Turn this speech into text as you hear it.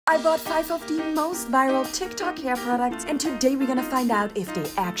I bought 5 of the most viral TikTok hair products, and today we're gonna find out if they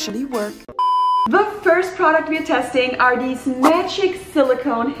actually work. The first product we're testing are these magic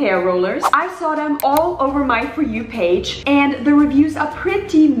silicone hair rollers. I saw them all over my For You page and the reviews are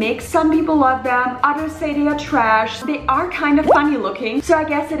pretty mixed. Some people love them, others say they are trash. They are kind of funny looking, so I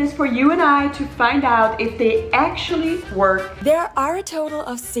guess it is for you and I to find out if they actually work. There are a total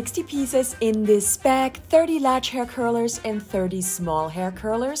of 60 pieces in this bag, 30 large hair curlers and 30 small hair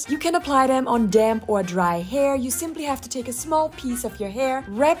curlers. You can apply them on damp or dry hair. You simply have to take a small piece of your hair,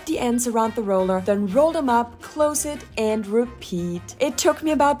 wrap the ends around the roller, then roll them up, close it, and repeat. It took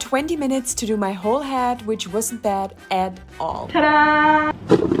me about 20 minutes to do my whole head, which wasn't bad at all. Ta-da!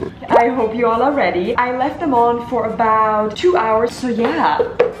 I hope you all are ready. I left them on for about 2 hours, so yeah.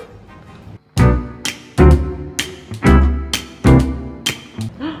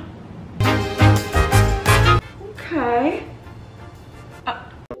 Okay.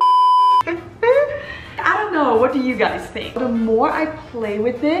 What do you guys think? The more I play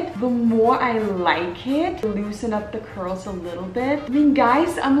with it, the more I like it. Loosen up the curls a little bit. I mean,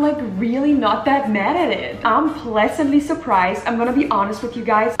 guys, I'm like really not that mad at it. I'm pleasantly surprised. I'm gonna be honest with you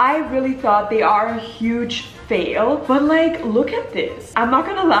guys. I really thought they are a huge fail, but like, look at this. I'm not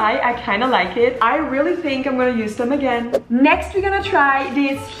gonna lie, I kind of like it. I really think I'm gonna use them again. Next, we're gonna try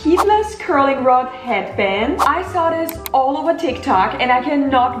this Heatless curling rod headband. I saw this all over TikTok and I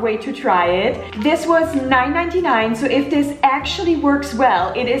cannot wait to try it. This was $9.99, so if this actually works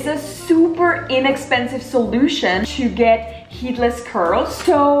well, it is a super inexpensive solution to get heatless curls.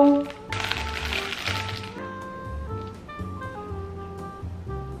 So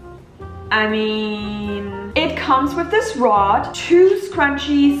I mean, it comes with this rod, 2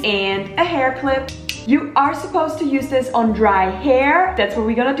 scrunchies, and a hair clip. You are supposed to use this on dry hair. That's what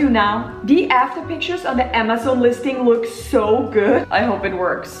we're gonna do now. The after pictures on the Amazon listing look so good. I hope it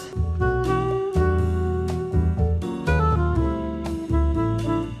works.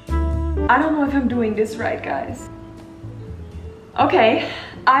 I don't know if I'm doing this right, guys. Okay,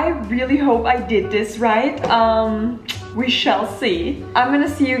 I really hope I did this right. We shall see. I'm gonna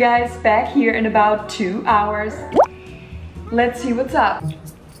see you guys back here in about 2 hours. Let's see what's up.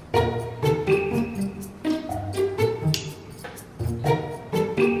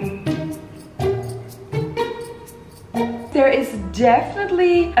 There is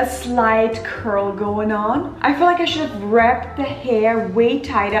definitely a slight curl going on. I feel like I should have wrapped the hair way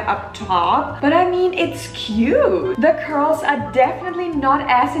tighter up top, but I mean, it's cute. The curls are definitely not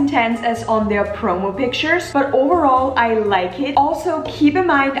as intense as on their promo pictures, but overall, I like it. Also, keep in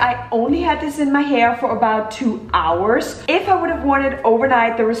mind, I only had this in my hair for about 2 hours. If I would have worn it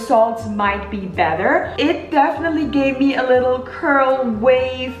overnight, the results might be better. It definitely gave me a little curl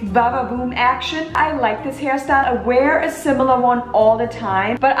wave, ba-ba-boom action. I like this hairstyle. I wear a similar one all the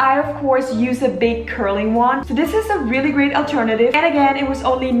time, but I of course use a big curling one. So this is a really great alternative. And again, it was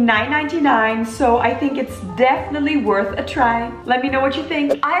only $9.99, so I think it's definitely worth a try. Let me know what you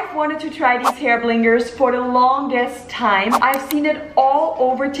think. I've wanted to try these hair blingers for the longest time. I've seen it all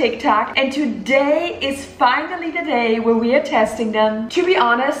over TikTok, and today is finally the day where we are testing them. To be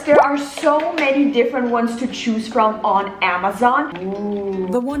honest, there are so many different ones to choose from on Amazon. Ooh.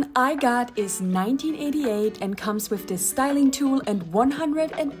 The one I got is $19.88 and comes with this styling tool and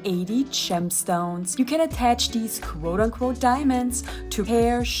 180 gemstones. You can attach these quote-unquote diamonds to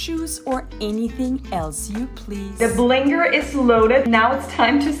hair, shoes, or anything else you please. The blinger is loaded. Now it's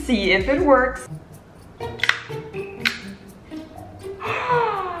time to see if it works.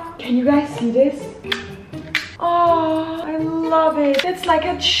 Can you guys see this? Oh, I love it. It's like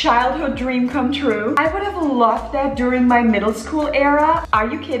a childhood dream come true. I would have loved that during my middle school era. Are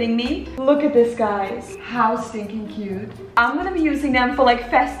you kidding me? Look at this, guys. How stinking cute. I'm gonna be using them for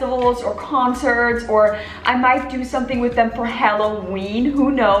like festivals or concerts, or I might do something with them for Halloween. Who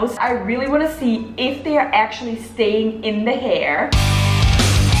knows? I really want to see if they are actually staying in the hair.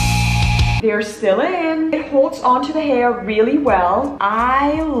 They're still in. It holds onto the hair really well.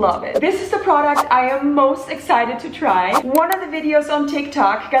 I love it. This is the product I am most excited to try. One of the videos on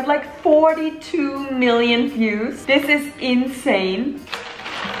TikTok got like 42 million views. This is insane.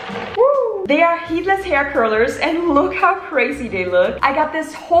 Woo! They are heatless hair curlers and look how crazy they look. I got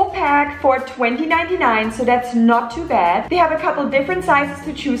this whole pack for $20.99, so that's not too bad. They have a couple different sizes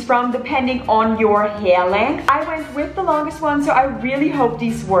to choose from depending on your hair length. I went with the longest one, so I really hope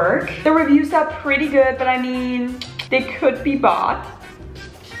these work. The reviews are pretty good, but I mean, they could be bought.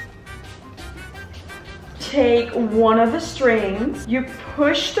 Take one of the strings, you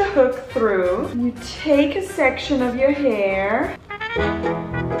push the hook through, you take a section of your hair.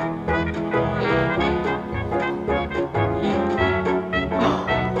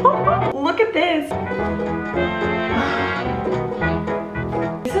 at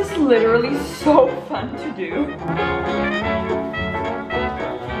this. This is literally so fun to do.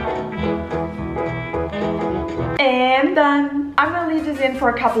 And done. I'm gonna leave this in for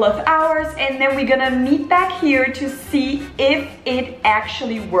a couple of hours and then we're gonna meet back here to see if it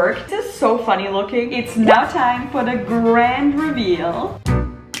actually worked. This is so funny looking. It's now time for the grand reveal.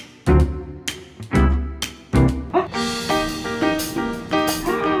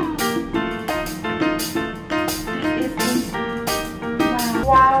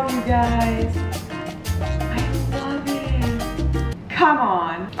 Wow, you guys. I love it. Come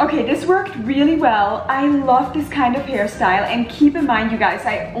on. Okay, this worked really well. I love this kind of hairstyle, and keep in mind, you guys,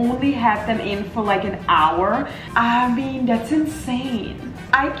 I only had them in for like an hour. I mean, that's insane.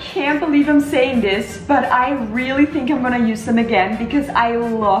 I can't believe I'm saying this, but I really think I'm gonna use them again because I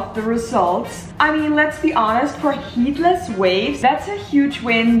love the results. I mean, let's be honest, for heatless waves, that's a huge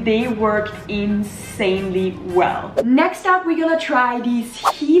win. They worked insanely well. Next up, we're gonna try these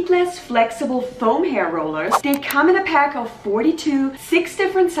heatless flexible foam hair rollers. They come in a pack of 42, 6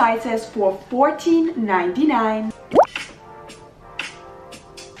 different sizes for $14.99.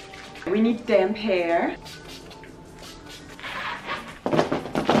 We need damp hair.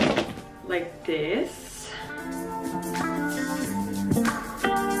 Like this.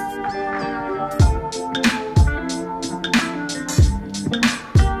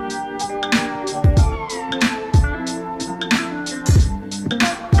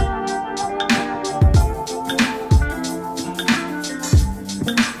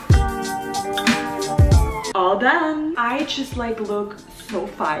 All done. I just like look so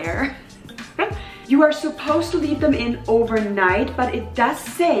fire. You are supposed to leave them in overnight, but it does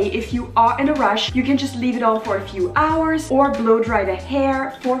say if you are in a rush, you can just leave it on for a few hours or blow dry the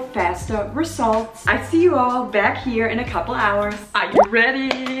hair for faster results. I see you all back here in a couple hours. Are you ready?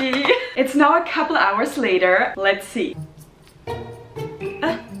 It's now a couple hours later. Let's see.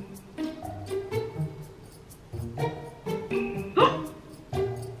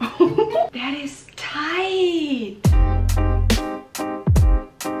 That is tight.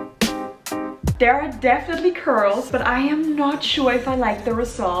 There are definitely curls, but I am not sure if I like the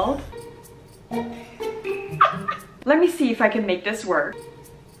result. Let me see if I can make this work.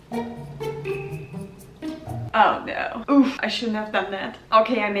 Oh no. Oof, I shouldn't have done that.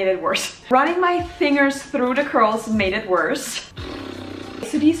 Okay, I made it worse. Running my fingers through the curls made it worse.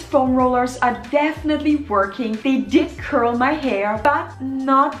 So these foam rollers are definitely working. They did curl my hair, but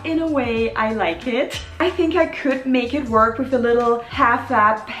not in a way I like it. I think I could make it work with a little half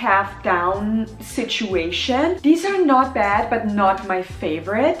up, half down situation. These are not bad, but not my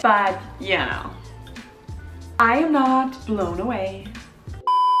favorite. But, you know, I am not blown away.